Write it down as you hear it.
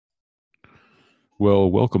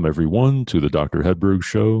Well, welcome everyone to the Dr. Hedberg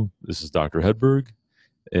Show. This is Dr. Hedberg,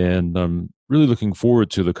 and I'm really looking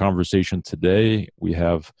forward to the conversation today. We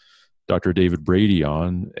have Dr. David Brady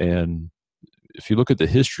on, and if you look at the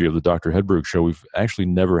history of the Dr. Hedberg Show, we've actually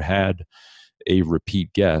never had a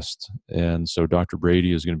repeat guest, and so Dr.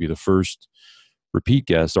 Brady is going to be the first repeat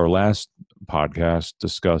guest. Our last podcast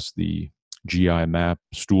discussed the GI map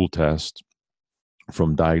stool test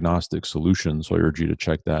from Diagnostic Solutions, so I urge you to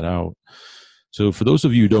check that out. So for those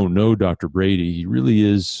of you who don't know Dr. Brady, he really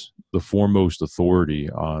is the foremost authority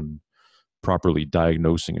on properly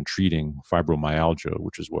diagnosing and treating fibromyalgia,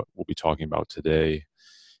 which is what we'll be talking about today.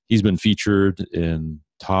 He's been featured in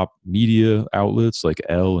top media outlets like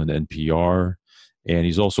Elle and NPR, and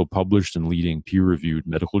he's also published in leading peer-reviewed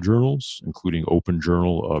medical journals, including Open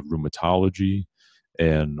Journal of Rheumatology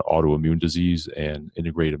and Autoimmune Disease and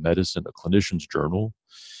Integrative Medicine, a clinician's journal.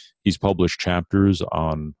 He's published chapters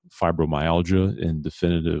on fibromyalgia in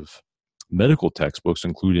definitive medical textbooks,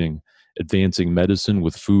 including Advancing Medicine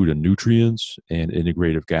with Food and Nutrients and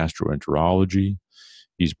Integrative Gastroenterology.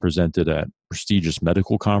 He's presented at prestigious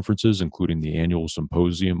medical conferences, including the Annual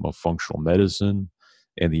Symposium of Functional Medicine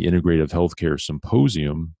and the Integrative Healthcare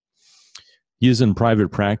Symposium. He is in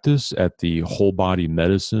private practice at the Whole Body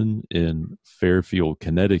Medicine in Fairfield,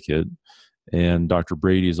 Connecticut. And Dr.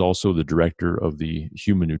 Brady is also the director of the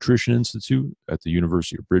Human Nutrition Institute at the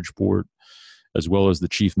University of Bridgeport, as well as the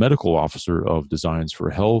chief medical officer of Designs for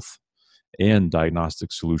Health and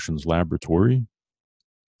Diagnostic Solutions Laboratory.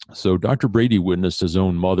 So Dr. Brady witnessed his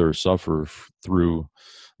own mother suffer through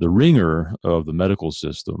the ringer of the medical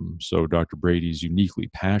system. So Dr. Brady is uniquely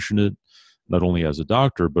passionate, not only as a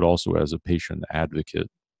doctor, but also as a patient advocate.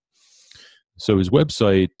 So his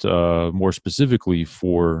website, more specifically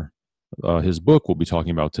for his book we'll be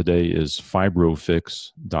talking about today, is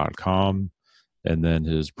fibrofix.com. And then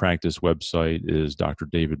his practice website is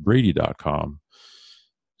drdavidbrady.com.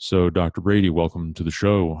 So Dr. Brady, welcome to the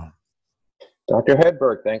show. Dr.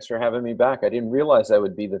 Hedberg, thanks for having me back. I didn't realize I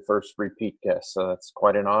would be the first repeat guest, so that's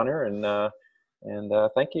quite an honor, and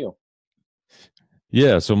thank you.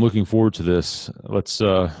 Yeah, so I'm looking forward to this. Let's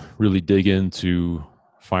really dig into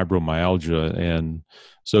fibromyalgia. And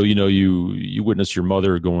so, you witnessed your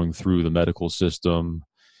mother going through the medical system,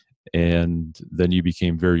 and then you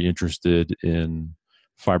became very interested in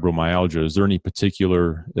fibromyalgia. Is there any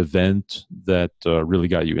particular event that really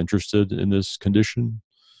got you interested in this condition?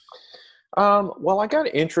 Well, I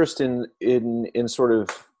got interest in sort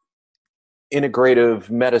of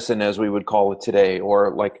integrative medicine, as we would call it today,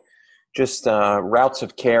 or like just routes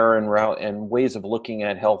of care and ways of looking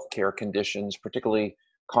at healthcare conditions, particularly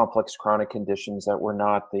complex chronic conditions that were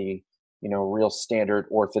not the real standard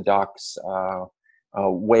orthodox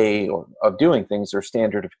way of doing things or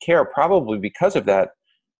standard of care. Probably because of that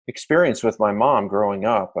experience with my mom growing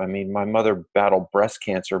up. I mean, my mother battled breast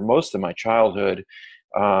cancer most of my childhood.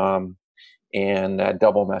 And that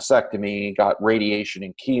double mastectomy, got radiation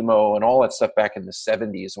and chemo and all that stuff back in the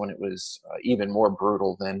 70s when it was even more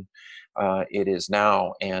brutal than it is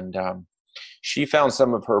now. And she found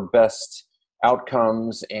some of her best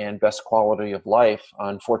outcomes and best quality of life,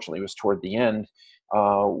 unfortunately, was toward the end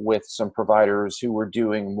with some providers who were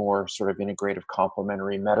doing more sort of integrative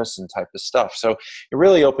complementary medicine type of stuff. So it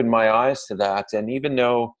really opened my eyes to that. And even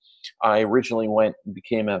though I originally went and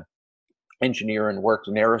became a engineer and worked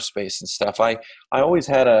in aerospace and stuff, I always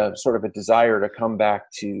had a sort of a desire to come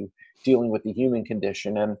back to dealing with the human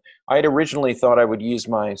condition. And I had originally thought I would use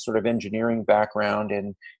my sort of engineering background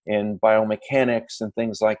in biomechanics and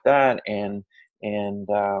things like that, and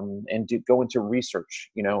go into research,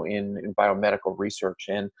 in biomedical research.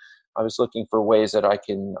 And I was looking for ways that I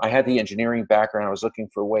had the engineering background. I was looking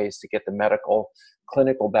for ways to get the medical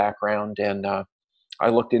clinical background. And I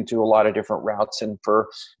looked into a lot of different routes, and for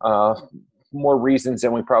more reasons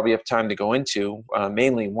than we probably have time to go into,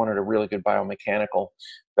 mainly wanted a really good biomechanical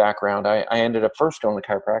background. I ended up first going to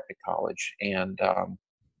chiropractic college, and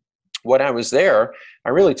when I was there, I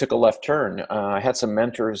really took a left turn. I had some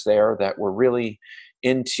mentors there that were really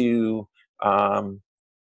into, dealing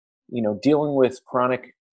with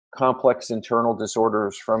chronic, complex internal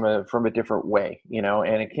disorders from a different way,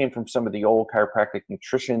 and it came from some of the old chiropractic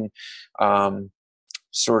nutrition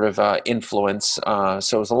influence.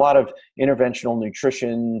 So it was a lot of interventional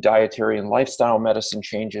nutrition, dietary and lifestyle medicine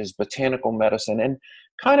changes, botanical medicine, and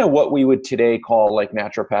kind of what we would today call like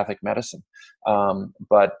naturopathic medicine.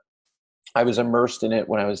 But I was immersed in it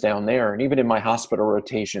when I was down there, and even in my hospital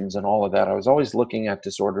rotations and all of that, I was always looking at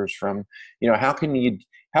disorders from, how can you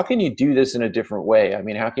do this in a different way? I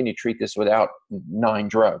mean, how can you treat this without 9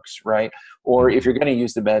 drugs, right? Or if you're going to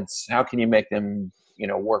use the meds, how can you make them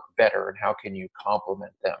work better, and how can you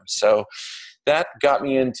complement them? So that got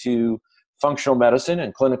me into functional medicine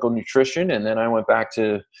and clinical nutrition. And then I went back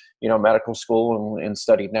to, medical school and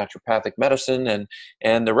studied naturopathic medicine,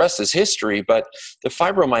 and the rest is history. But the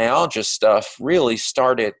fibromyalgia stuff really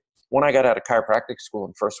started when I got out of chiropractic school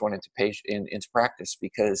and first went into practice,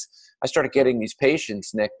 because I started getting these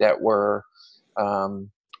patients, Nick, that were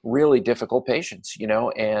really difficult patients,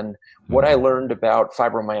 and what I learned about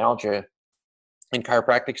fibromyalgia in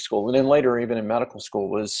chiropractic school, and then later even in medical school,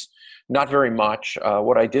 was not very much.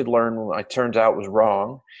 What I did learn, it turns out, was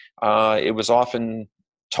wrong. It was often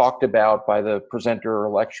talked about by the presenter or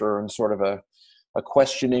lecturer in sort of a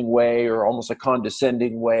questioning way, or almost a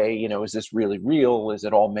condescending way. Is this really real? Is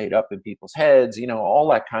it all made up in people's heads? All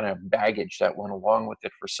that kind of baggage that went along with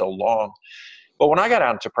it for so long. But when I got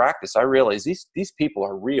out into practice, I realized these people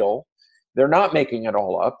are real. They're not making it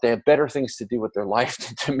all up. They have better things to do with their life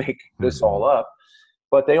than to make this all up.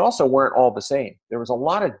 But they also weren't all the same. There was a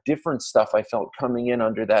lot of different stuff I felt coming in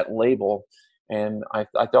under that label. And I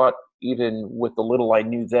thought, even with the little I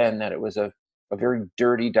knew then, that it was a very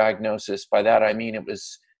dirty diagnosis. By that, I mean, it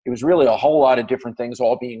was really a whole lot of different things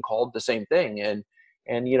all being called the same thing. And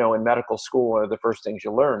in medical school, one of the first things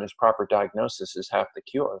you learn is proper diagnosis is half the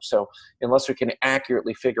cure. So unless we can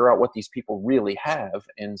accurately figure out what these people really have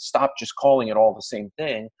and stop just calling it all the same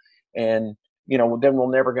thing, and, then we're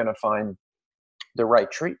never going to find the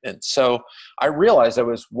right treatment. So I realized I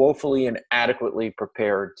was woefully inadequately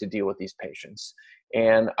prepared to deal with these patients.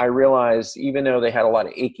 And I realized, even though they had a lot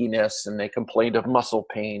of achiness and they complained of muscle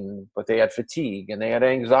pain, but they had fatigue and they had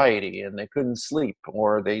anxiety and they couldn't sleep,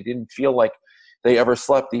 or they didn't feel like they ever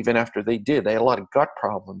slept even after they did. They had a lot of gut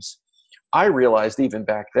problems. I realized even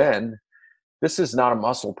back then, this is not a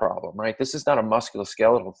muscle problem, right? This is not a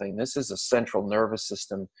musculoskeletal thing. This is a central nervous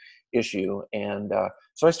system issue. And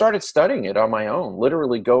so I started studying it on my own,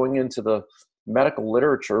 literally going into the medical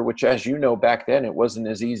literature, which, as you know, back then, it wasn't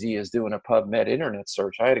as easy as doing a PubMed internet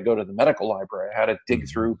search. I had to go to the medical library. I had to dig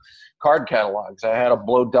through card catalogs. I had to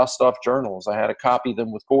blow dust off journals. I had to copy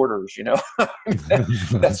them with quarters,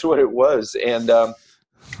 That's what it was. And I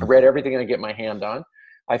read everything I could get my hand on.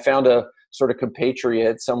 I found a sort of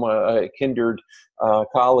compatriot, a kindred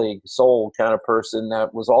colleague, soul kind of person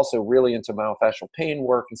that was also really into myofascial pain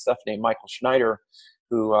work and stuff, named Michael Schneider,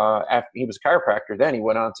 who after he was a chiropractor, then he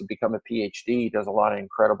went on to become a PhD. He does a lot of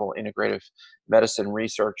incredible integrative medicine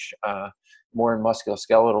research, more in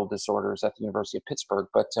musculoskeletal disorders at the University of Pittsburgh.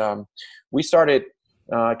 But we started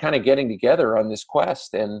kind of getting together on this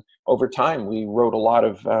quest. And over time, we wrote a lot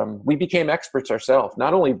of, we became experts ourselves,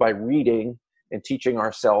 not only by reading and teaching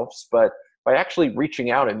ourselves, but by actually reaching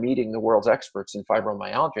out and meeting the world's experts in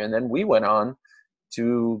fibromyalgia. And then we went on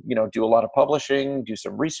to, do a lot of publishing, do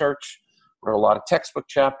some research, wrote a lot of textbook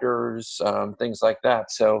chapters, things like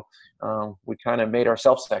that. So we kind of made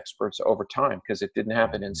ourselves experts over time, because it didn't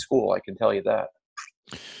happen in school, I can tell you that.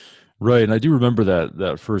 Right, and I do remember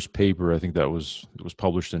that first paper. I think it was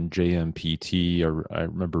published in JMPT. I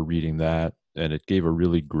remember reading that, and it gave a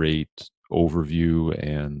really great overview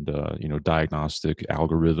and diagnostic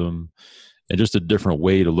algorithm, and just a different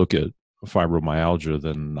way to look at fibromyalgia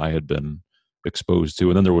than I had been exposed to.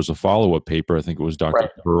 And then there was a follow-up paper. I think it was Dr.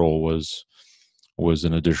 Pearl was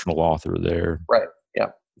an additional author there. Right. Yeah.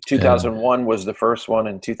 2001 was the first one,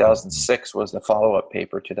 and 2006 was the follow-up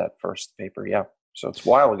paper to that first paper. Yeah. So it's a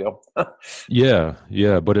while ago. Yeah.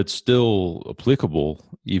 But it's still applicable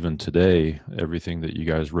even today, everything that you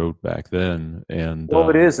guys wrote back then. And well,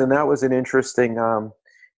 it is. And that was an interesting,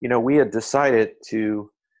 we had decided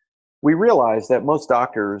we realized that most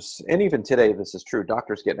doctors, and even today this is true,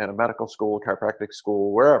 doctors getting out of medical school, chiropractic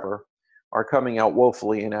school, wherever, are coming out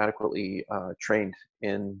woefully inadequately trained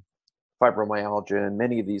in fibromyalgia and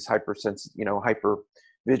many of these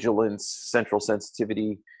hypervigilance, central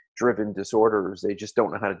sensitivity driven disorders. They just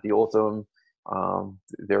don't know how to deal with them.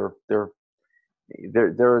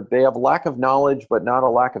 They have a lack of knowledge, but not a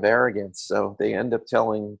lack of arrogance. So they end up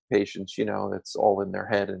telling patients, it's all in their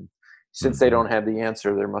head. And since they don't have the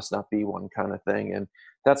answer, there must not be one, kind of thing. And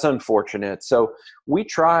that's unfortunate. So we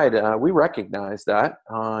recognized that,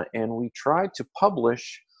 and we tried to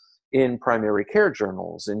publish in primary care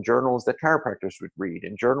journals, in journals that chiropractors would read,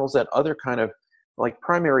 in journals that other kind of like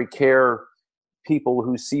primary care people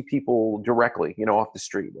who see people directly, off the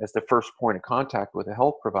street as the first point of contact with a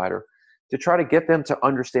health provider, to try to get them to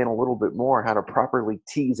understand a little bit more how to properly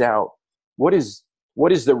tease out what is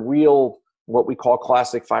the real, what we call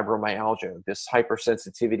classic fibromyalgia, this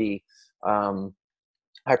hypersensitivity,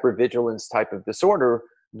 hypervigilance type of disorder,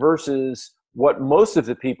 versus what most of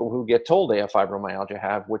the people who get told they have fibromyalgia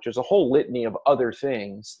have, which is a whole litany of other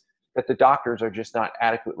things that the doctors are just not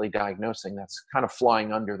adequately diagnosing. That's kind of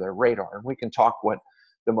flying under their radar. And we can talk what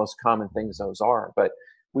the most common things those are. But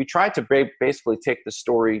we tried to basically take the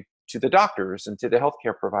story to the doctors and to the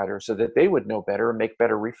healthcare providers so that they would know better and make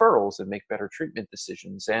better referrals and make better treatment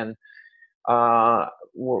decisions. And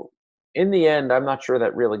in the end, I'm not sure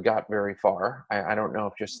that really got very far. I don't know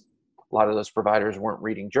if just a lot of those providers weren't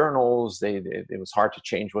reading journals. It was hard to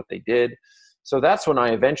change what they did. So that's when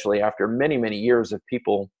I eventually, after many, many years of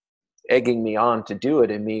people egging me on to do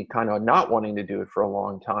it and me kind of not wanting to do it for a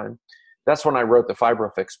long time, that's when I wrote the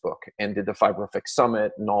Fibro Fix book and did the Fibro Fix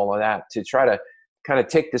Summit and all of that to try to kind of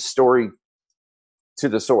take this story to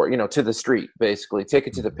the source, to the street, basically. Take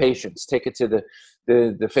it to the patients, take it to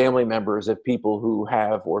the family members of people who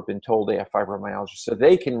have or been told they have fibromyalgia, so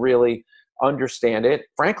they can really understand it,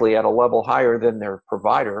 frankly, at a level higher than their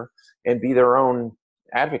provider, and be their own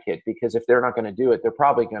advocate. Because if they're not going to do it, they're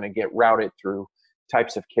probably going to get routed through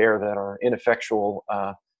types of care that are ineffectual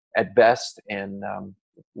at best, and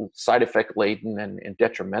side effect laden and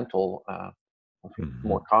detrimental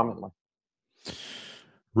more commonly.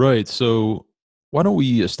 Right. So why don't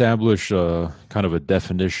we establish kind of a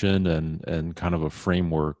definition and kind of a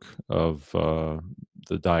framework of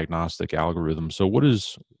the diagnostic algorithm? So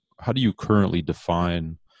how do you currently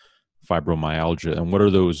define fibromyalgia, and what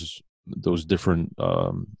are those different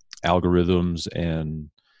algorithms and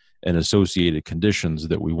associated conditions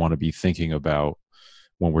that we want to be thinking about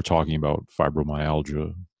when we're talking about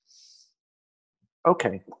fibromyalgia?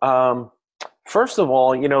 Okay. First of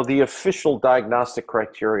all, the official diagnostic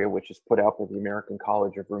criteria, which is put out by the American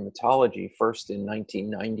College of Rheumatology, first in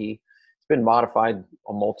 1990, it's been modified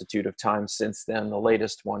a multitude of times since then. The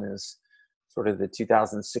latest one is sort of the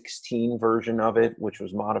 2016 version of it, which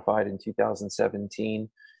was modified in 2017,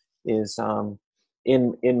 is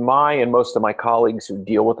in my and most of my colleagues who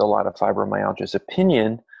deal with a lot of fibromyalgia's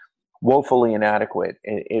opinion, woefully inadequate.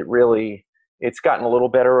 It's gotten a little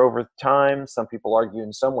better over time. Some people argue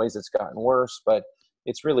in some ways it's gotten worse, but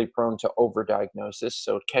it's really prone to overdiagnosis.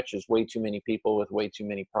 So it catches way too many people with way too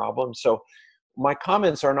many problems. So my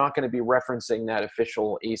comments are not going to be referencing that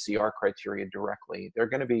official ACR criteria directly. They're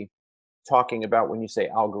going to be talking about, when you say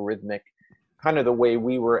algorithmic, kind of the way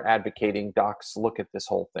we were advocating docs look at this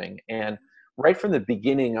whole thing. And right from the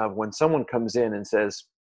beginning of when someone comes in and says,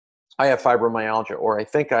 I have fibromyalgia, or I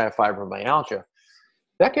think I have fibromyalgia,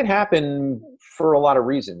 that can happen for a lot of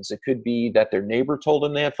reasons. It could be that their neighbor told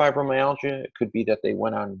them they had fibromyalgia. It could be that they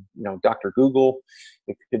went on, Dr. Google.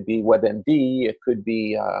 It could be WebMD. It could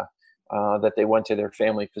be that they went to their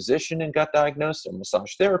family physician and got diagnosed. A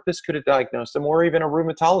massage therapist could have diagnosed them, or even a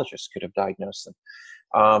rheumatologist could have diagnosed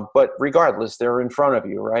them. But regardless, they're in front of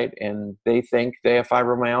you, right? And they think they have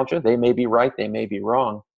fibromyalgia. They may be right. They may be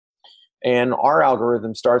wrong. And our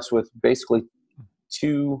algorithm starts with basically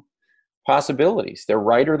two possibilities. They're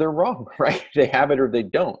right or they're wrong, right? They have it or they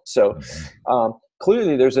don't. So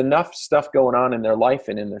clearly there's enough stuff going on in their life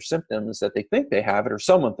and in their symptoms that they think they have it, or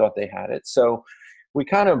someone thought they had it. So we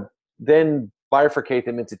kind of then bifurcate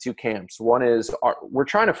them into two camps. One is we're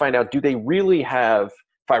trying to find out, do they really have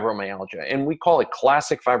fibromyalgia? And we call it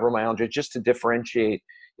classic fibromyalgia just to differentiate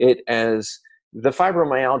it as the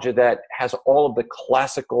fibromyalgia that has all of the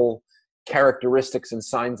classical characteristics and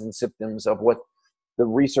signs and symptoms of what the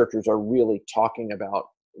researchers are really talking about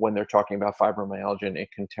when they're talking about fibromyalgia in a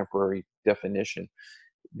contemporary definition.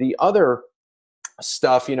 The other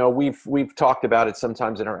stuff, we've talked about it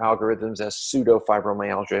sometimes in our algorithms as pseudo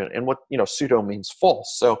fibromyalgia, and what, pseudo means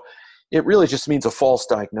false. So it really just means a false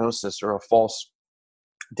diagnosis or a false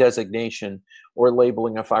designation or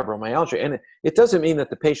labeling of fibromyalgia. And it doesn't mean that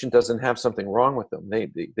the patient doesn't have something wrong with them.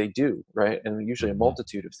 They do, right? And usually a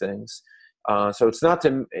multitude of things. So it's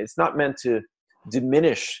not meant to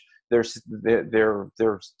diminish their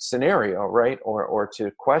scenario, right? Or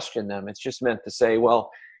to question them. It's just meant to say, well,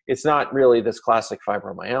 it's not really this classic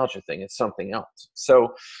fibromyalgia thing. It's something else.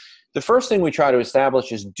 So the first thing we try to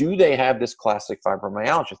establish is, do they have this classic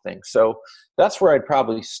fibromyalgia thing? So that's where I'd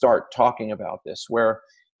probably start talking about this, where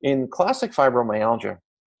in classic fibromyalgia,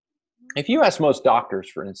 if you ask most doctors,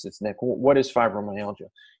 for instance, Nick, what is fibromyalgia?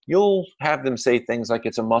 You'll have them say things like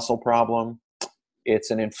it's a muscle problem, it's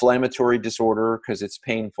an inflammatory disorder because it's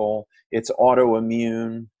painful, it's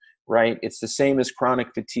autoimmune, right? It's the same as chronic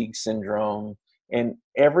fatigue syndrome. And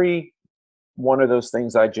every one of those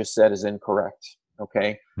things I just said is incorrect,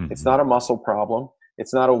 okay? Mm-hmm. It's not a muscle problem.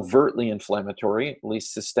 It's not overtly inflammatory, at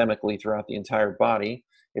least systemically throughout the entire body.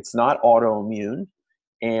 It's not autoimmune,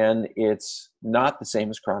 and it's not the same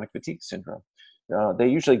as chronic fatigue syndrome.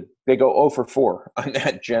 They go 0 for 4 on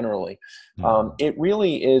that generally. Mm-hmm. It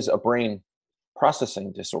really is a brain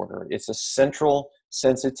processing disorder. It's a central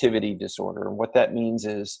sensitivity disorder. And what that means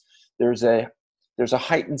is there's a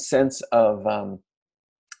heightened sense of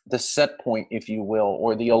the set point, if you will,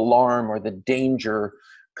 or the alarm or the danger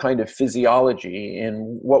kind of physiology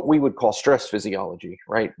in what we would call stress physiology,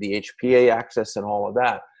 right? The HPA axis and all of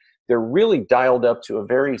that. They're really dialed up to a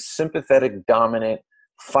very sympathetic, dominant,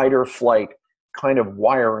 fight or flight kind of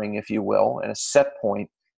wiring, if you will, and a set point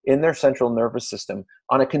in their central nervous system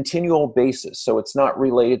on a continual basis. So it's not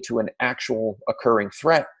related to an actual occurring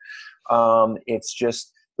threat. It's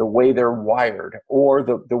just the way they're wired, or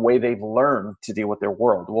the way they've learned to deal with their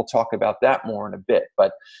world. We'll talk about that more in a bit,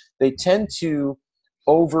 but they tend to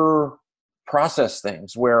over process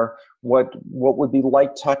things, where what would be light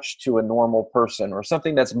touch to a normal person, or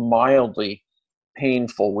something that's mildly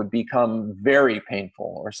painful, would become very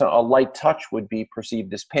painful, or so a light touch would be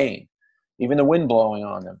perceived as pain, even the wind blowing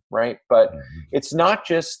on them, right? But it's not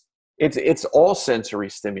just, it's all sensory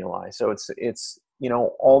stimuli. So it's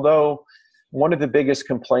although one of the biggest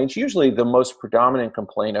complaints, usually the most predominant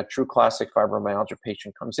complaint a true classic fibromyalgia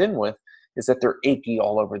patient comes in with, is that they're achy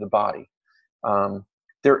all over the body.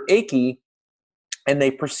 They're achy, and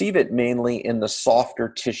they perceive it mainly in the softer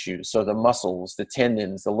tissues. So the muscles, the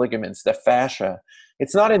tendons, the ligaments, the fascia.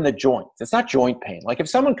 It's not in the joints. It's not joint pain. Like if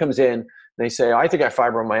someone comes in, they say, I think I have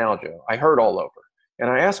fibromyalgia. I hurt all over.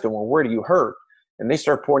 And I ask them, well, where do you hurt? And they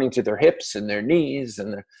start pointing to their hips and their knees.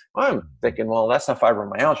 And I'm thinking, well, that's not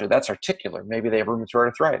fibromyalgia. That's articular. Maybe they have rheumatoid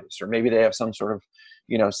arthritis, or maybe they have some sort of,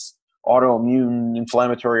 autoimmune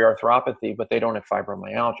inflammatory arthropathy, but they don't have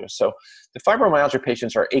fibromyalgia. So the fibromyalgia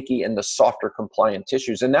patients are achy in the softer compliant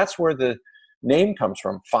tissues. And that's where the name comes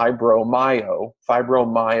from, fibromyalgia.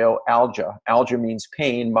 Algia means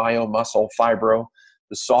pain, myo, muscle, fibro,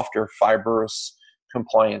 the softer fibrous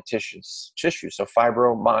compliant tissues. So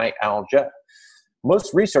fibromyalgia.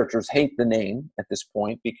 Most researchers hate the name at this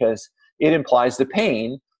point because it implies the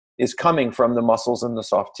pain is coming from the muscles and the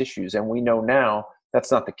soft tissues. And we know now that's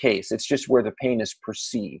not the case. It's just where the pain is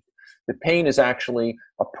perceived. The pain is actually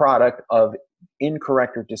a product of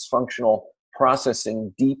incorrect or dysfunctional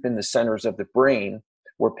processing deep in the centers of the brain,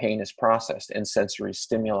 where pain is processed and sensory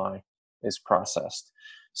stimuli is processed.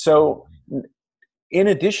 So in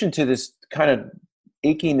addition to this kind of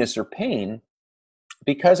achiness or pain,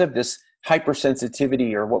 because of this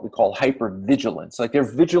hypersensitivity, or what we call hypervigilance, like they're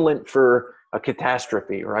vigilant for a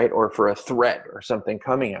catastrophe, right? Or for a threat or something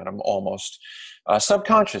coming at them almost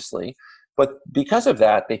subconsciously. But because of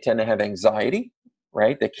that, they tend to have anxiety,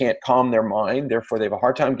 right? They can't calm their mind. Therefore, they have a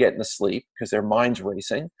hard time getting to sleep because their mind's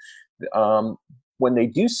racing. When they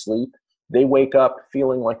do sleep, they wake up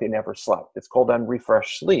feeling like they never slept. It's called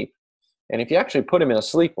unrefreshed sleep. And if you actually put them in a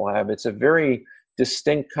sleep lab, it's a very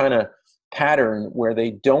distinct kind of pattern where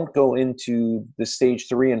they don't go into the stage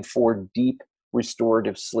 3 and 4 deep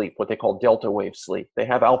restorative sleep, what they call delta wave sleep. They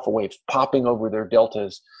have alpha waves popping over their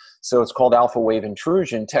deltas. So it's called alpha wave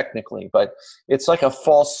intrusion technically, but it's like a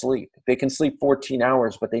false sleep. They can sleep 14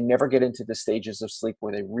 hours, but they never get into the stages of sleep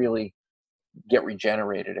where they really get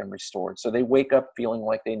regenerated and restored. So they wake up feeling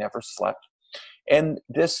like they never slept. And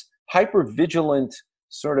this hypervigilant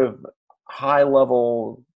sort of high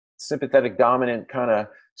level sympathetic dominant kind of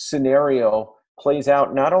scenario plays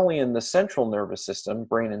out not only in the central nervous system,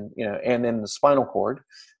 brain, and and in the spinal cord,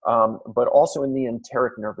 but also in the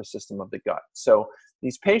enteric nervous system of the gut. So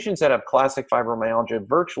these patients that have classic fibromyalgia,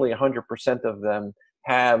 virtually 100% of them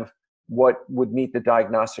have what would meet the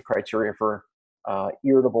diagnostic criteria for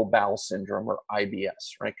irritable bowel syndrome, or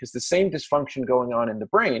IBS, right? Because the same dysfunction going on in the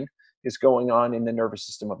brain is going on in the nervous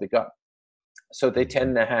system of the gut. So they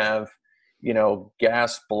tend to have,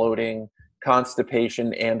 gas, bloating,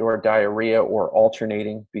 constipation, and or diarrhea, or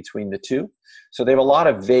alternating between the two. So they have a lot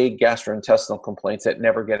of vague gastrointestinal complaints that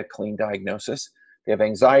never get a clean diagnosis. They have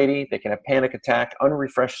anxiety, they can have panic attack,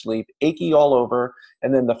 unrefreshed sleep, achy all over.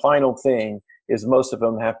 And then the final thing is most of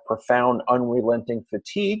them have profound unrelenting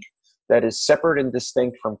fatigue that is separate and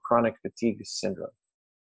distinct from chronic fatigue syndrome.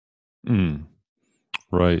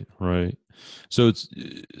 Right. So it's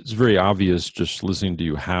very obvious just listening to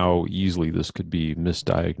you how easily this could be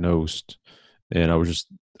misdiagnosed. And I was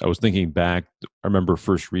thinking back, I remember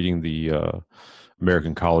first reading the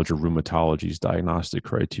American College of Rheumatology's diagnostic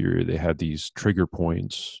criteria. They had these trigger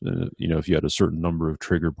points. If you had a certain number of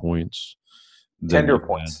trigger points, tender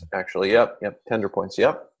points, actually. Yep. Tender points.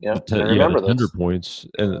 Yep. Yeah. I remember the tender those. points.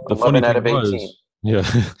 And the 11 funny out thing of 18. was,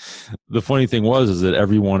 the funny thing is that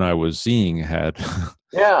everyone I was seeing had.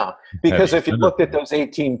 Yeah, because if you looked at those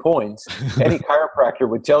 18 points, any chiropractor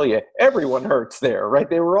would tell you everyone hurts there, right?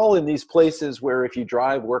 They were all in these places where if you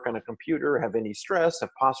drive, work on a computer, have any stress, have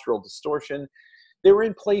postural distortion. They were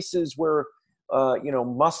in places where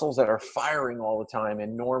muscles that are firing all the time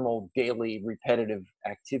in normal daily repetitive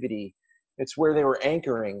activity. It's where they were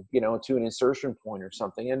anchoring, to an insertion point or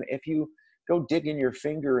something. And if you go digging your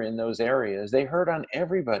finger in those areas, they hurt on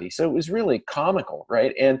everybody. So it was really comical,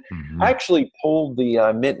 right? And I Mm-hmm. actually pulled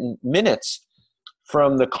the minutes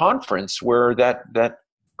from the conference where that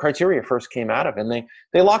criteria first came out of, and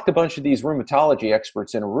they locked a bunch of these rheumatology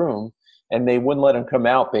experts in a room, and they wouldn't let them come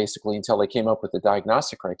out basically until they came up with the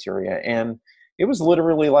diagnostic criteria. And it was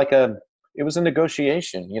literally it was a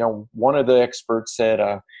negotiation. One of the experts said,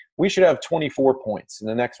 we should have 24 points. And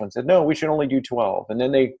the next one said, no, we should only do 12. And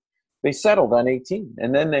then they settled on 18.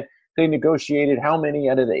 And then they negotiated how many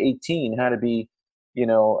out of the 18 had to be,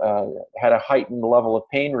 had a heightened level of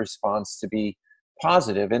pain response to be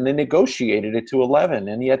positive. And they negotiated it to 11.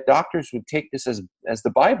 And yet doctors would take this as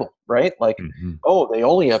the Bible, right? Like, Mm-hmm. oh, they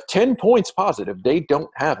only have 10 points positive. They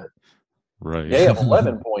don't have it. Right. They have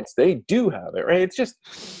 11 points. They do have it, right? It's just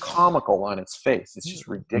comical on its face. It's just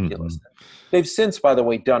Mm-hmm. ridiculous. They've since, by the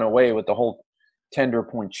way, done away with the whole tender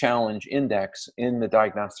point challenge index in the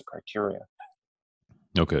diagnostic criteria.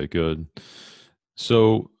 Okay, good.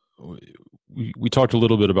 So we talked a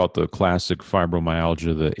little bit about the classic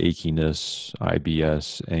fibromyalgia, the achiness,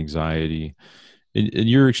 IBS, anxiety. In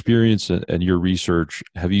your experience and your research,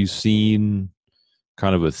 have you seen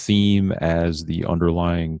kind of a theme as the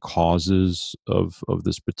underlying causes of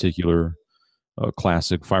this particular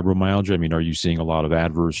classic fibromyalgia? I mean, are you seeing a lot of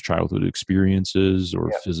adverse childhood experiences or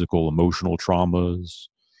Yeah. physical, emotional traumas?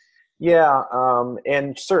 Yeah,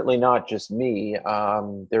 and certainly not just me.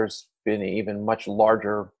 There's been even much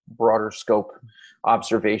larger, broader scope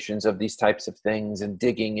observations of these types of things, and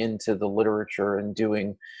digging into the literature and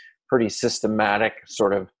doing pretty systematic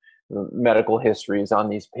sort of medical histories on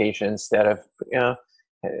these patients that have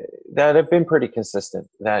been pretty consistent.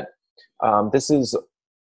 That this is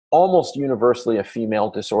almost universally a female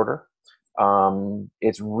disorder.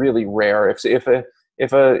 It's really rare. If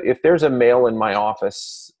there's a male in my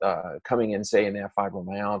office coming in saying they have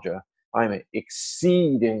fibromyalgia, I'm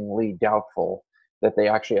exceedingly doubtful that they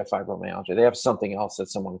actually have fibromyalgia. They have something else that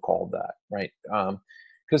someone called that, right?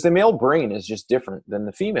 Because the male brain is just different than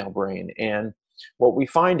the female brain. And what we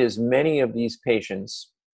find is many of these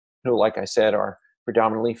patients who, like I said, are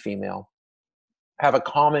predominantly female, have a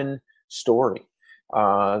common story.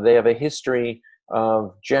 They have a history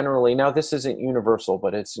of generally, now this isn't universal,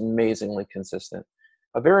 but it's amazingly consistent,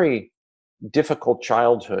 a very difficult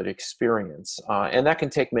childhood experience. And that can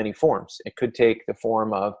take many forms. It could take the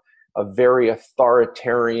form of a very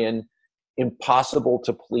authoritarian, impossible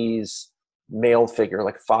to please male figure,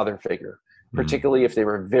 like father figure, particularly if they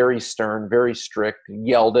were very stern, very strict,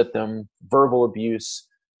 yelled at them, verbal abuse,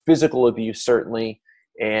 physical abuse, certainly,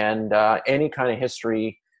 and any kind of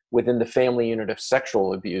history within the family unit of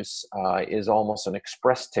sexual abuse is almost an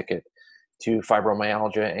express ticket to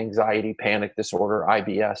fibromyalgia, anxiety, panic disorder,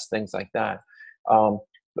 IBS, things like that.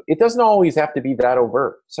 It doesn't always have to be that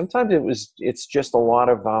overt. Sometimes it's just a lot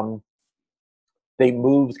of they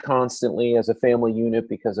moved constantly as a family unit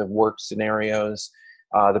because of work scenarios.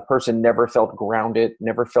 The person never felt grounded,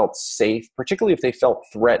 never felt safe, particularly if they felt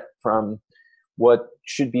threat from what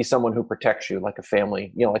should be someone who protects you, like a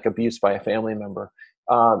family, like abuse by a family member.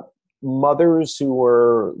 Mothers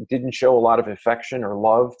who didn't show a lot of affection or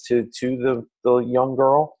love to the young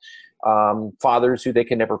girl. Fathers who they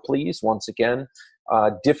can never please, once again.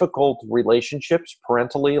 Difficult relationships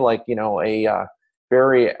parentally, like, a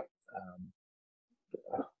very,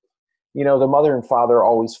 the mother and father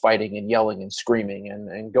always fighting and yelling and screaming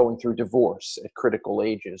and going through divorce at critical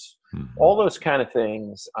ages. Mm-hmm. All those kind of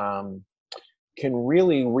things can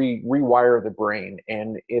really rewire the brain.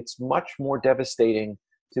 And it's much more devastating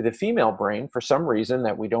to the female brain for some reason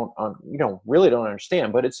that we really don't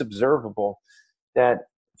understand, but it's observable that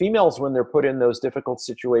females, when they're put in those difficult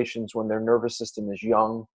situations, when their nervous system is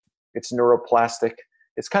young, it's neuroplastic,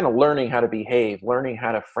 it's kind of learning how to behave, learning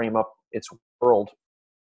how to frame up its world.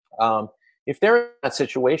 If they're in that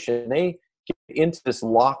situation, they get into this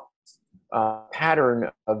locked pattern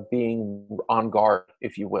of being on guard,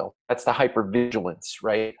 if you will. That's the hypervigilance,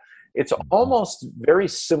 right? It's almost very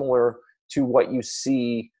similar to what you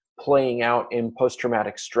see playing out in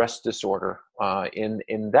post-traumatic stress disorder.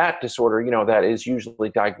 In that disorder, that is usually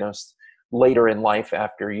diagnosed later in life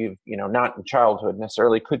after you've, not in childhood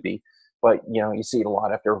necessarily, could be, but you see it a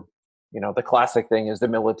lot after, the classic thing is the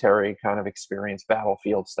military kind of experience,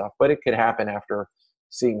 battlefield stuff, but it could happen after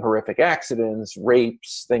seeing horrific accidents,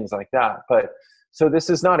 rapes, things like that. But so this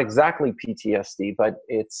is not exactly PTSD, but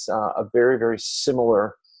it's a very, very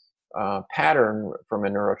similar pattern from a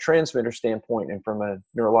neurotransmitter standpoint and from a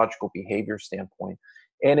neurological behavior standpoint.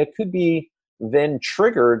 And it could be then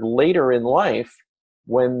triggered later in life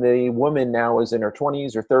when the woman now is in her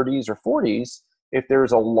 20s or 30s or 40s, if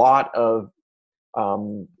there's a lot of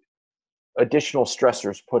additional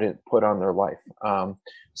stressors put on their life.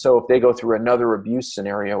 So if they go through another abuse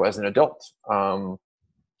scenario as an adult,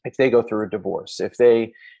 if they go through a divorce, if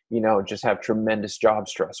they, just have tremendous job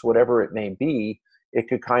stress, whatever it may be, it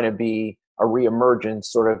could kind of be a reemergence,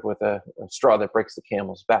 sort of with a straw that breaks the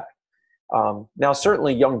camel's back. Now,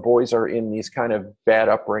 certainly young boys are in these kind of bad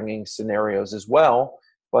upbringing scenarios as well,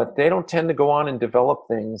 but they don't tend to go on and develop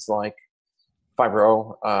things like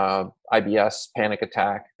fibro, IBS, panic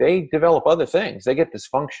attack. They develop other things. They get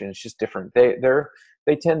dysfunction. It's just different.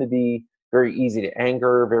 They tend to be very easy to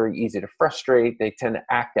anger, very easy to frustrate. They tend to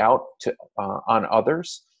act out on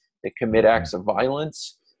others. They commit acts of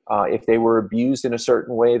violence. If they were abused in a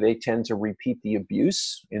certain way, they tend to repeat the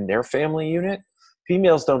abuse in their family unit.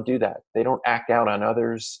 Females don't do that. They don't act out on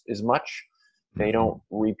others as much. They don't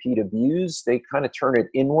repeat abuse. They kind of turn it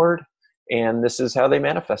inward, and this is how they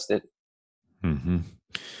manifest it. Mm-hmm.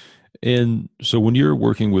 And so when you're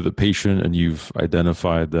working with a patient and you've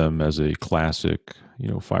identified them as a classic,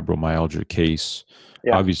 fibromyalgia case,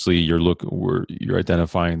 obviously you're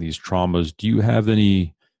identifying these traumas. Do you have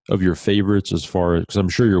any of your favorites as far as, because I'm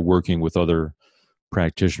sure you're working with other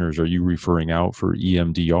practitioners, are you referring out for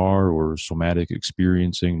EMDR or somatic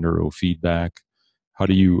experiencing, neurofeedback? How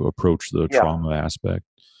do you approach the trauma aspect?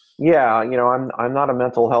 Yeah, I'm not a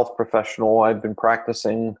mental health professional. I've been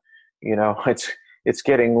practicing, it's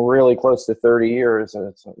getting really close to 30 years. And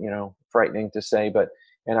it's, frightening to say,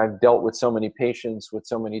 and I've dealt with so many patients with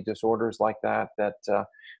so many disorders like that,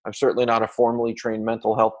 I'm certainly not a formally trained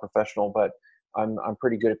mental health professional, but I'm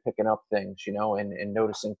pretty good at picking up things, and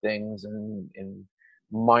noticing things and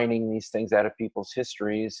mining these things out of people's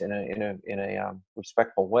histories in a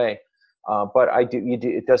respectful way. But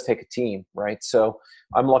it does take a team, right? So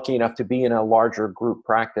I'm lucky enough to be in a larger group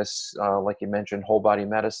practice, like you mentioned, whole body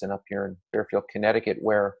medicine up here in Fairfield, Connecticut,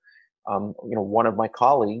 where, one of my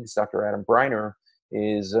colleagues, Dr. Adam Briner,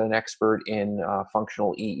 is an expert in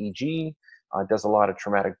functional EEG, does a lot of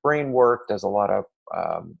traumatic brain work, does a lot of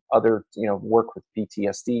other, work with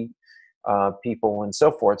PTSD people and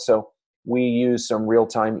so forth. So we use some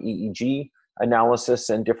real-time EEG analysis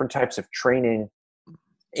and different types of training,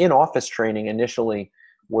 in-office training initially,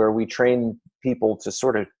 where we train people to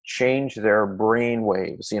sort of change their brain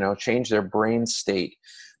waves, change their brain state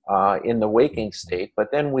in the waking state.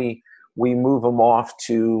 But then we move them off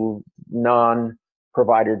to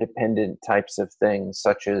non-provider dependent types of things,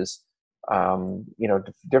 such as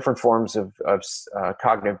different forms of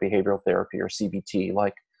cognitive behavioral therapy, or CBT,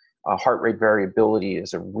 like heart rate variability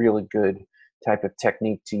is a really good type of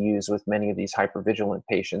technique to use with many of these hypervigilant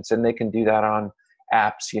patients. And they can do that on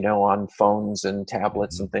apps, on phones and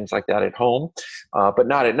tablets and things like that at home, but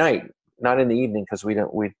not at night, not in the evening, because we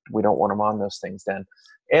don't want them on those things then.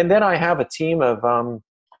 And then I have a team of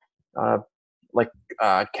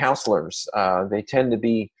counselors. They tend to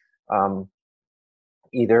be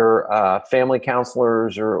either family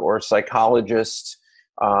counselors or psychologists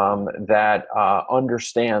that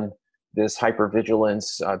understand this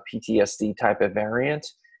hypervigilance, PTSD type of variant,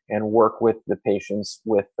 and work with the patients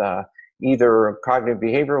with either cognitive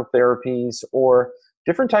behavioral therapies or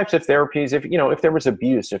different types of therapies. If there was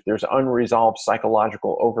abuse, if there's unresolved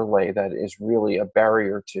psychological overlay that is really a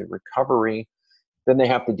barrier to recovery, then they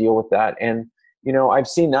have to deal with that. And I've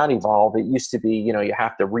seen that evolve. It used to be, you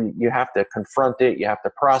have to confront it, you have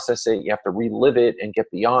to process it, you have to relive it and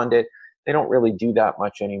get beyond it. They don't really do that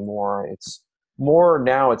much anymore. It's more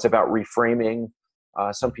now. It's about reframing.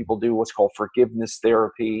 Some people do what's called forgiveness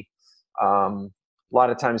therapy. A lot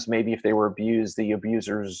of times, maybe if they were abused, the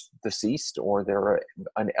abuser's deceased, or they're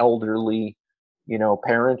an elderly,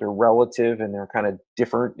 parent or relative, and they're kind of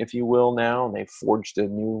different, if you will, now, and they've forged a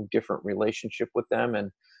new, different relationship with them. And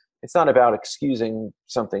it's not about excusing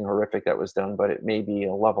something horrific that was done, but it may be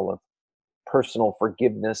a level of personal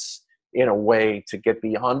forgiveness in a way to get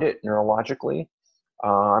beyond it neurologically.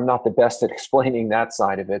 I'm not the best at explaining that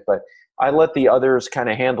side of it, but I let the others kind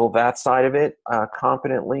of handle that side of it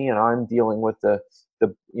competently, and I'm dealing with the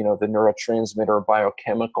neurotransmitter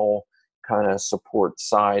biochemical kind of support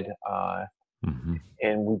side,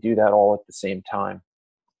 and we do that all at the same time.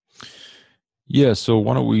 Yeah, so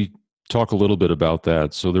why don't we talk a little bit about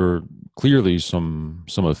that? So there are clearly some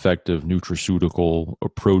effective nutraceutical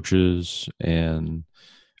approaches, and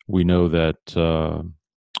we know that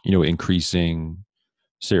increasing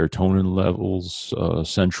serotonin levels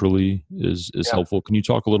centrally is helpful. Can you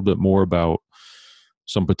talk a little bit more about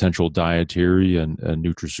some potential dietary and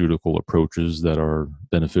nutraceutical approaches that are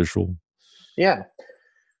beneficial? Yeah.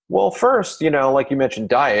 Well, first, like you mentioned,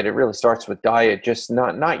 diet. It really starts with diet, just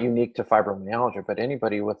not unique to fibromyalgia, but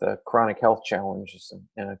anybody with a chronic health challenge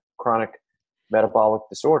and a chronic metabolic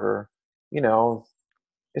disorder, you know,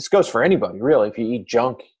 this goes for anybody, really. If you eat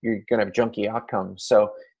junk, you're going to have junky outcomes.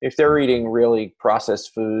 So if they're eating really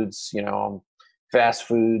processed foods, fast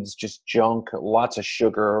foods, just junk, lots of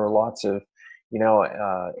sugar, lots of,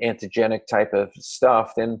 antigenic type of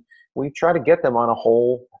stuff, then we try to get them on a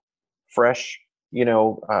whole, fresh,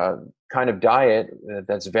 kind of diet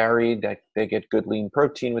that's varied, that they get good lean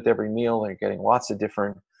protein with every meal. They're getting lots of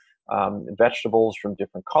different vegetables from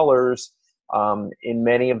different colors. In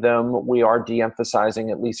many of them, we are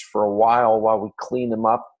de-emphasizing, at least for a while we clean them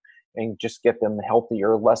up and just get them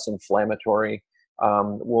healthier, less inflammatory.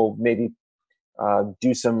 We'll maybe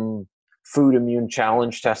do some food immune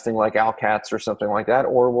challenge testing like ALCATs or something like that,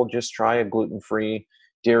 or we'll just try a gluten-free,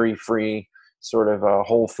 dairy-free sort of a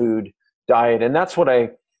whole food diet. And that's what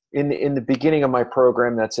in the beginning of my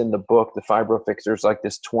program, that's in the book, the Fibro Fix, there's like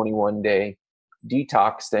this 21-day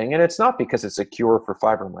detox thing. And it's not because it's a cure for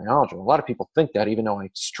fibromyalgia. A lot of people think that, even though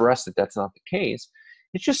I stress that that's not the case.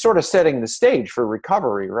 It's just sort of setting the stage for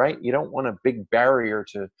recovery, right? You don't want a big barrier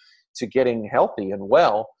to getting healthy and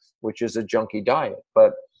well, which is a junky diet.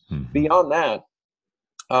 But beyond that,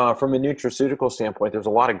 from a nutraceutical standpoint, there's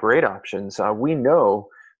a lot of great options. We know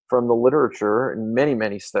from the literature and many,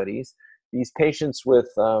 many studies, these patients with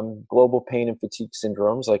global pain and fatigue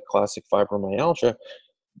syndromes like classic fibromyalgia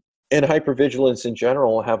and hypervigilance in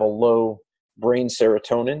general have a low brain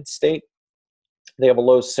serotonin state. They have a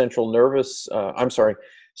low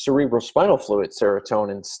cerebrospinal fluid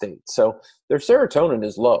serotonin state. So their serotonin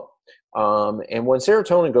is low. And when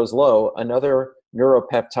serotonin goes low, another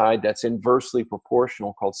neuropeptide that's inversely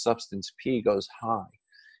proportional called substance P goes high.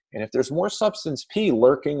 And if there's more substance P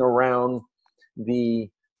lurking around the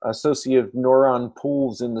associative neuron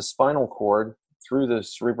pools in the spinal cord through the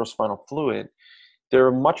cerebrospinal fluid,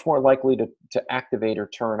 they're much more likely to activate or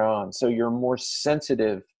turn on. So you're more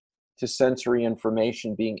sensitive to sensory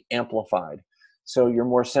information being amplified. So you're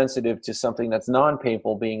more sensitive to something that's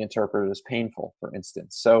non-painful being interpreted as painful, for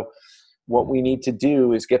instance. So what we need to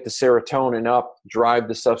do is get the serotonin up, drive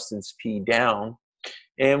the substance P down.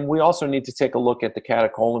 And we also need to take a look at the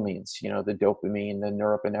catecholamines, the dopamine, the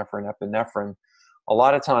norepinephrine, epinephrine. A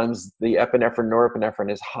lot of times the epinephrine,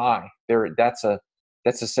 norepinephrine is high. That's a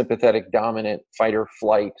sympathetic dominant fight or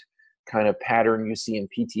flight kind of pattern you see in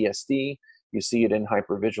PTSD. You see it in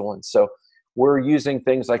hypervigilance. So we're using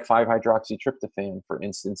things like 5-hydroxytryptophan, for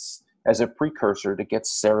instance, as a precursor to get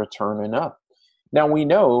serotonin up. Now we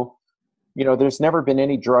know, there's never been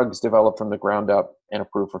any drugs developed from the ground up and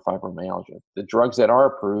approved for fibromyalgia. The drugs that are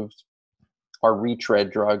approved are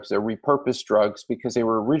retread drugs. They're repurposed drugs because they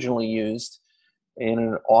were originally used in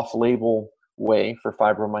an off-label way for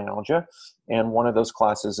fibromyalgia. And one of those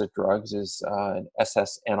classes of drugs is an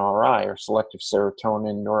SSNRI, or selective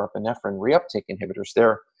serotonin norepinephrine reuptake inhibitors.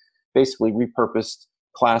 They're basically repurposed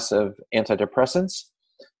class of antidepressants.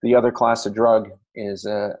 The other class of drug is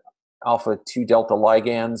alpha-2 delta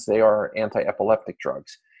ligands. They are anti-epileptic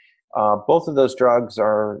drugs. Both of those drugs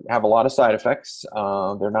have a lot of side effects.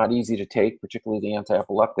 They're not easy to take, particularly the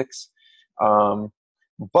anti-epileptics.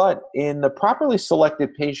 But in the properly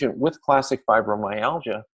selected patient with classic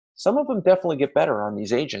fibromyalgia, some of them definitely get better on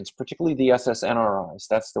these agents, particularly the SSNRIs.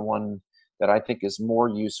 That's the one that I think is more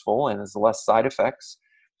useful and has less side effects.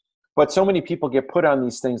 But so many people get put on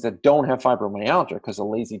these things that don't have fibromyalgia because of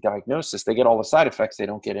lazy diagnosis. They get all the side effects. They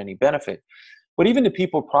don't get any benefit. But even the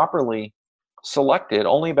people properly selected,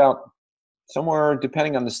 only about somewhere,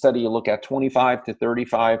 depending on the study you look at, 25 to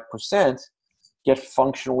 35% get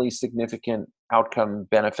functionally significant outcome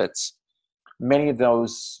benefits. Many of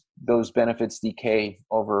those benefits decay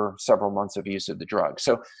over several months of use of the drug.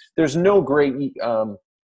 So there's no great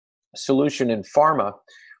solution in pharma.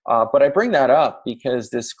 But I bring that up because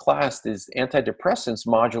this class, these antidepressants,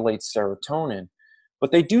 modulate serotonin,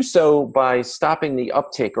 but they do so by stopping the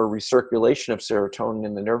uptake or recirculation of serotonin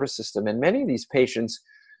in the nervous system. And many of these patients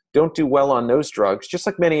don't do well on those drugs, just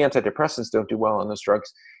like many antidepressants don't do well on those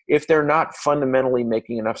drugs, if they're not fundamentally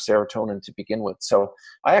making enough serotonin to begin with. So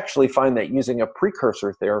I actually find that using a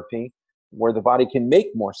precursor therapy where the body can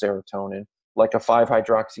make more serotonin, like a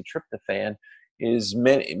 5-hydroxytryptophan, is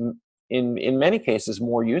in many cases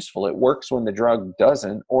more useful. It works when the drug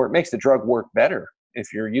doesn't, or it makes the drug work better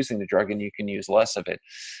if you're using the drug and you can use less of it.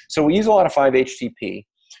 So we use a lot of 5-HTP,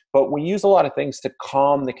 but we use a lot of things to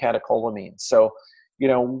calm the catecholamines. So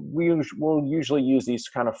we'll usually use these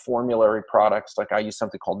kind of formulary products. Like I use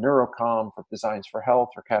something called NeuroCalm for Designs for Health,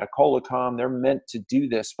 or Catacolicom. They're meant to do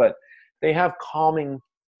this, but they have calming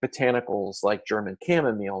botanicals like German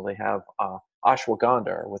chamomile. They have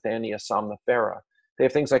ashwagandha with Ania somnifera. They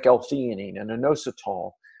have things like L-theanine and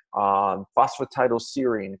inositol,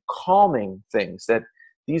 phosphatidylserine, calming things. That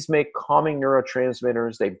these make calming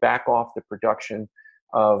neurotransmitters. They back off the production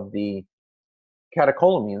of the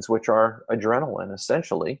catecholamines, which are adrenaline,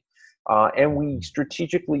 essentially. And we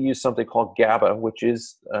strategically use something called GABA, which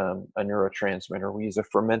is a neurotransmitter. We use a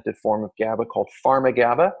fermented form of GABA called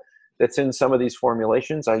pharma-GABA that's in some of these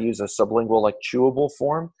formulations. I use a sublingual, like chewable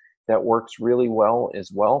form that works really well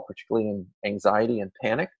as well, particularly in anxiety and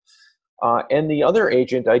panic. And the other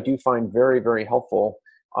agent I do find very, very helpful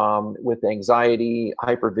with anxiety,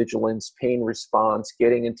 hypervigilance, pain response,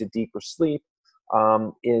 getting into deeper sleep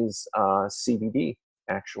is CBD,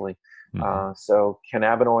 actually. So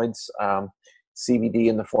cannabinoids, CBD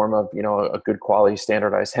in the form of, a good quality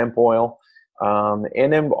standardized hemp oil.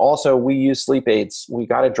 And then also we use sleep aids. We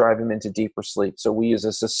got to drive them into deeper sleep. So we use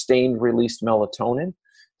a sustained released melatonin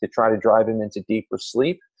to try to drive them into deeper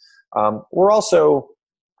sleep. We're also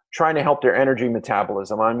trying to help their energy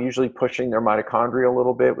metabolism. I'm usually pushing their mitochondria a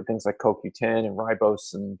little bit with things like CoQ10 and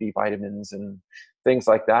ribose and B vitamins and things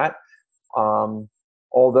like that.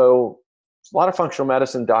 Although a lot of functional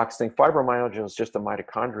medicine docs think fibromyalgia is just a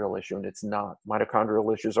mitochondrial issue, and it's not.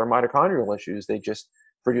 Mitochondrial issues are mitochondrial issues. They just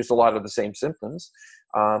produce a lot of the same symptoms.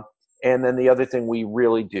 And then the other thing we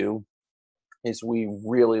really do is we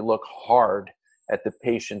really look hard at the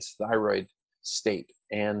patient's thyroid state,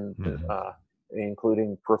 and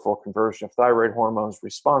including peripheral conversion of thyroid hormones,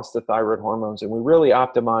 response to thyroid hormones, and we really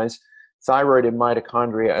optimize thyroid and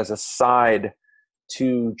mitochondria as a side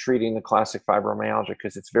to treating the classic fibromyalgia,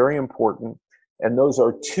 because it's very important. And those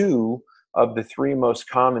are two of the three most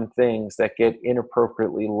common things that get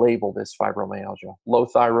inappropriately labeled as fibromyalgia: low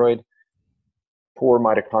thyroid, poor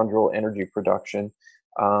mitochondrial energy production.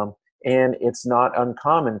 And it's not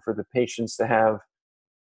uncommon for the patients to have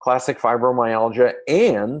classic fibromyalgia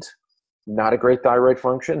and not a great thyroid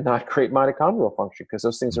function, not great mitochondrial function, because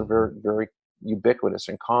those things are very, very ubiquitous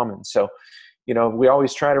and common. So, we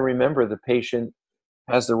always try to remember the patient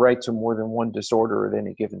has the right to more than one disorder at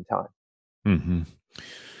any given time. Mm-hmm.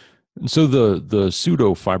 So the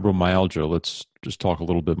pseudo fibromyalgia, let's just talk a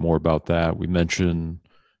little bit more about that. We mentioned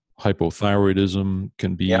hypothyroidism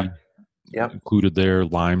can be included there,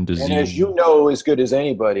 Lyme disease. And as you know as good as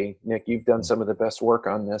anybody, Nick, you've done some of the best work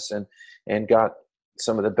on this and got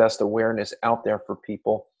some of the best awareness out there for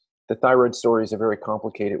people. The thyroid story is a very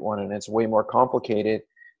complicated one, and it's way more complicated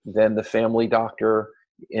than the family doctor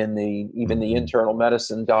in even the internal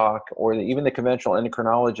medicine doc or even the conventional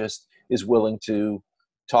endocrinologist is willing to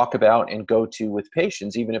talk about and go to with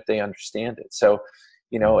patients, even if they understand it. So,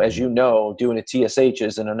 as you know, doing a TSH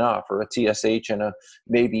isn't enough, or a TSH and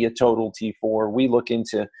maybe a total T4. We look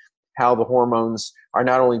into how the hormones are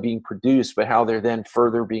not only being produced, but how they're then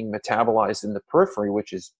further being metabolized in the periphery,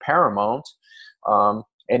 which is paramount.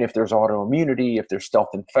 And if there's autoimmunity, if there's stealth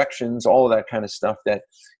infections, all of that kind of stuff that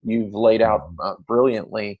you've laid out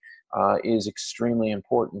brilliantly is extremely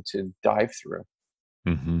important to dive through.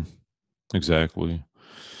 Mm-hmm. Exactly.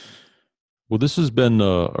 Well, this has been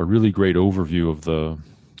a really great overview of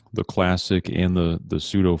the classic and the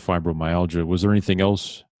pseudo fibromyalgia. Was there anything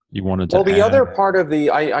else you wanted to add? Well, the other part of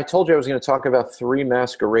I told you I was going to talk about three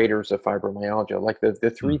masqueraders of fibromyalgia, like the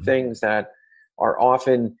three things that are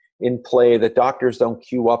often in play that doctors don't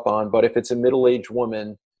queue up on. But if it's a middle-aged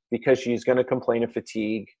woman, because she's going to complain of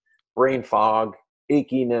fatigue, brain fog,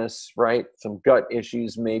 achiness, right, some gut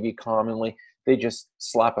issues maybe commonly, they just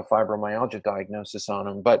slap a fibromyalgia diagnosis on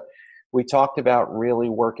them. But we talked about really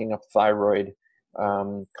working up thyroid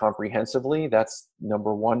comprehensively. That's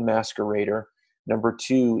number one masquerader. Number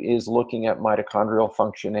two is looking at mitochondrial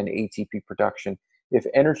function and ATP production. If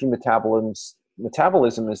energy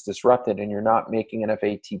metabolism is disrupted and you're not making enough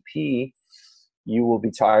ATP, you will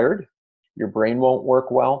be tired, your brain won't work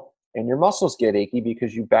well, and your muscles get achy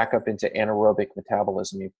because you back up into anaerobic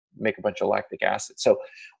metabolism. You make a bunch of lactic acid. So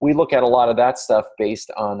we look at a lot of that stuff based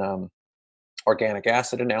on organic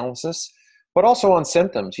acid analysis, but also on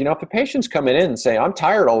symptoms. If the patient's coming in and say, I'm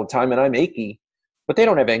tired all the time and I'm achy, but they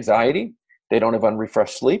don't have anxiety, they don't have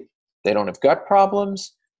unrefreshed sleep, they don't have gut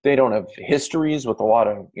problems, they don't have histories with a lot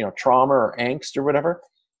of trauma or angst or whatever,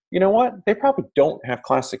 you know what? They probably don't have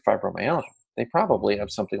classic fibromyalgia. They probably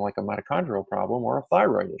have something like a mitochondrial problem or a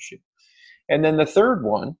thyroid issue. And then the third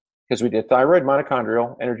one, because we did thyroid,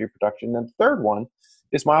 mitochondrial, energy production, then the third one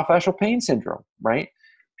is myofascial pain syndrome, right?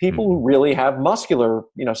 People who really have muscular,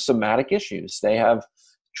 somatic issues. They have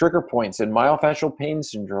trigger points and myofascial pain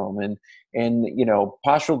syndrome and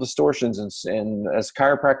postural distortions and as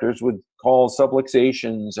chiropractors would call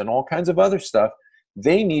subluxations and all kinds of other stuff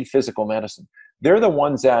they need physical medicine. They're the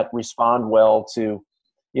ones that respond well to,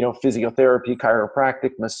 physiotherapy,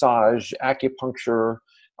 chiropractic, massage, acupuncture,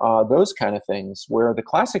 those kind of things, where the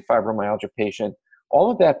classic fibromyalgia patient, all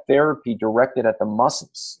of that therapy directed at the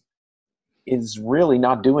muscles is really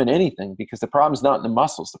not doing anything, because the problem's not in the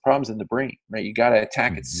muscles, the problem's in the brain, right? You got to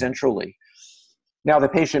attack it centrally. Now, the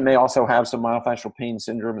patient may also have some myofascial pain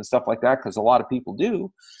syndrome and stuff like that, because a lot of people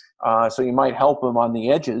do. So you might help them on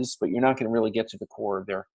the edges, but you're not going to really get to the core of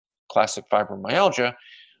their classic fibromyalgia.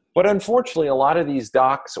 But unfortunately, a lot of these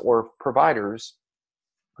docs or providers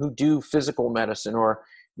who do physical medicine, or,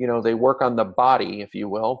 they work on the body, if you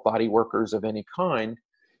will, body workers of any kind,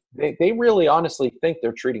 they really honestly think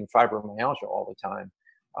they're treating fibromyalgia all the time.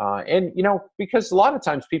 And, because a lot of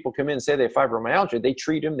times people come in and say they have fibromyalgia, they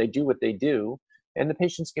treat them, they do what they do, and the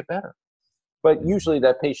patients get better. But usually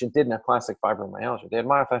that patient didn't have classic fibromyalgia. They had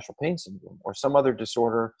myofascial pain syndrome or some other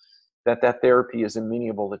disorder that therapy is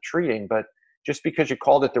amenable to treating. But just because you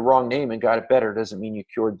called it the wrong name and got it better doesn't mean you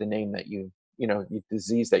cured the name that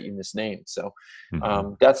disease that you misnamed. So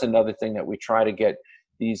that's another thing that we try to get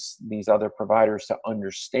these other providers to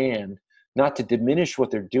understand, not to diminish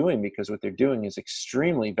what they're doing, because what they're doing is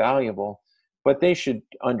extremely valuable, but they should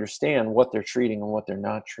understand what they're treating and what they're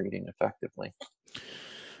not treating effectively.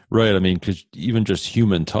 Right. I mean, because even just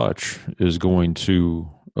human touch is going to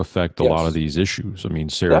affect a lot of these issues. I mean,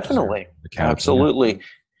 definitely, absolutely.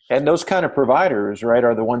 And those kind of providers, right,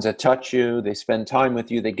 are the ones that touch you. They spend time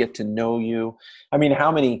with you. They get to know you. I mean,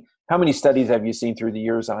 how many studies have you seen through the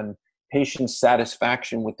years on patient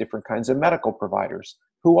satisfaction with different kinds of medical providers?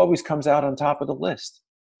 Who always comes out on top of the list?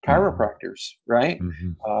 Chiropractors, right?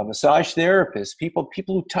 Massage therapists, people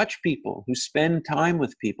who touch people, who spend time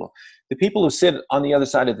with people. The people who sit on the other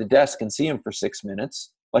side of the desk and see them for 6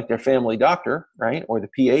 minutes, like their family doctor, right? Or the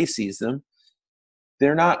PA sees them.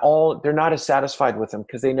 They're not as satisfied with them,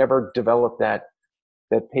 because they never develop that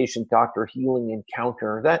patient-doctor healing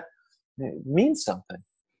encounter. That means something.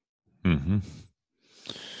 Mm-hmm.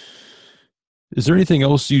 Is there anything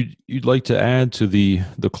else you'd like to add to the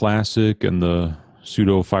classic and the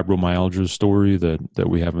pseudo fibromyalgia story that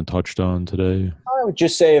we haven't touched on today? I would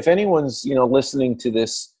just say, if anyone's listening to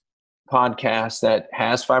this podcast that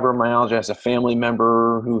has fibromyalgia, has a family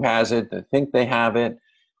member who has it, that think they have it,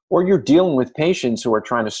 or you're dealing with patients who are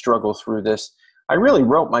trying to struggle through this, I really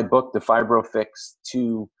wrote my book, The Fibro Fix,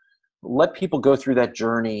 to let people go through that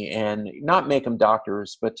journey and not make them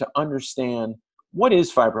doctors, but to understand what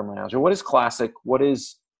is fibromyalgia, what is classic, what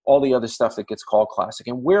is all the other stuff that gets called classic,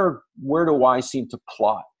 and where do I seem to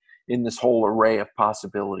plot in this whole array of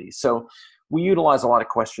possibilities. So we utilize a lot of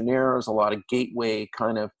questionnaires, a lot of gateway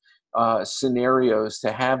kind of scenarios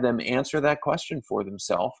to have them answer that question for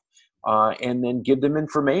themselves, and then give them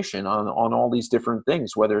information on all these different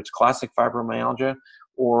things, whether it's classic fibromyalgia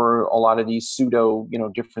or a lot of these pseudo,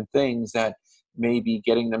 different things that may be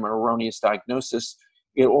getting them an erroneous diagnosis.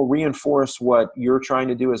 It will reinforce what you're trying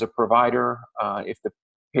to do as a provider. If the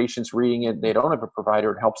patient's reading it, they don't have a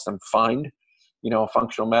provider, it helps them find, a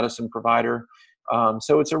functional medicine provider.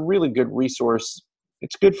 So it's a really good resource.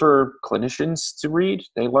 It's good for clinicians to read.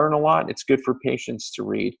 They learn a lot. It's good for patients to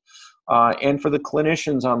read. And for the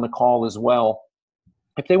clinicians on the call as well,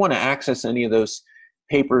 if they want to access any of those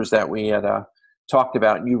papers that we had talked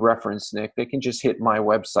about and you referenced, Nick, they can just hit my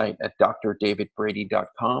website at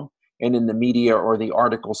drdavidbrady.com. And in the media or the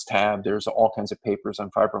articles tab, there's all kinds of papers on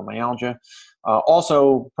fibromyalgia.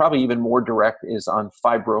 Also, probably even more direct is on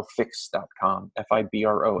fibrofix.com,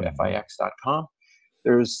 fibrofix.com.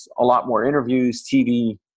 There's a lot more interviews,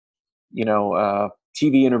 TV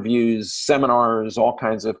interviews, seminars, all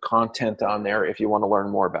kinds of content on there if you want to learn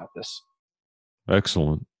more about this.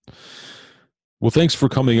 Excellent. Well, thanks for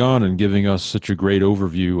coming on and giving us such a great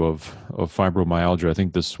overview of fibromyalgia. I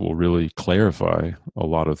think this will really clarify a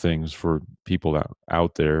lot of things for people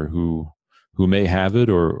out there who may have it,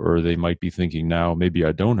 or they might be thinking now, maybe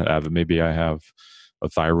I don't have it. Maybe I have a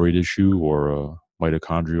thyroid issue or a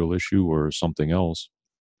mitochondrial issue or something else.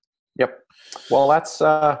 Yep. Well, that's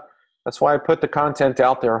why I put the content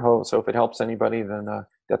out there. So if it helps anybody, then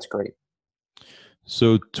that's great.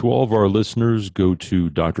 So to all of our listeners, go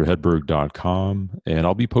to drhedberg.com, and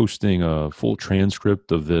I'll be posting a full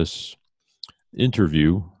transcript of this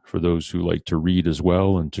interview for those who like to read as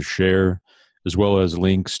well and to share, as well as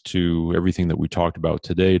links to everything that we talked about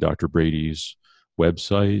today, Dr. Brady's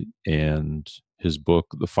website and his book,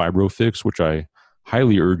 The Fibro Fix, which I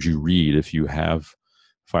highly urge you read if you have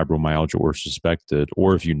fibromyalgia or suspect it,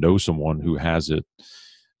 or if you know someone who has it,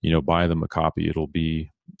 buy them a copy. It'll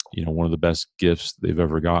be one of the best gifts they've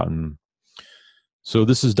ever gotten. So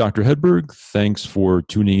this is Dr. Hedberg. Thanks for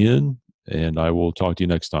tuning in, and I will talk to you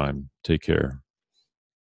next time. Take care.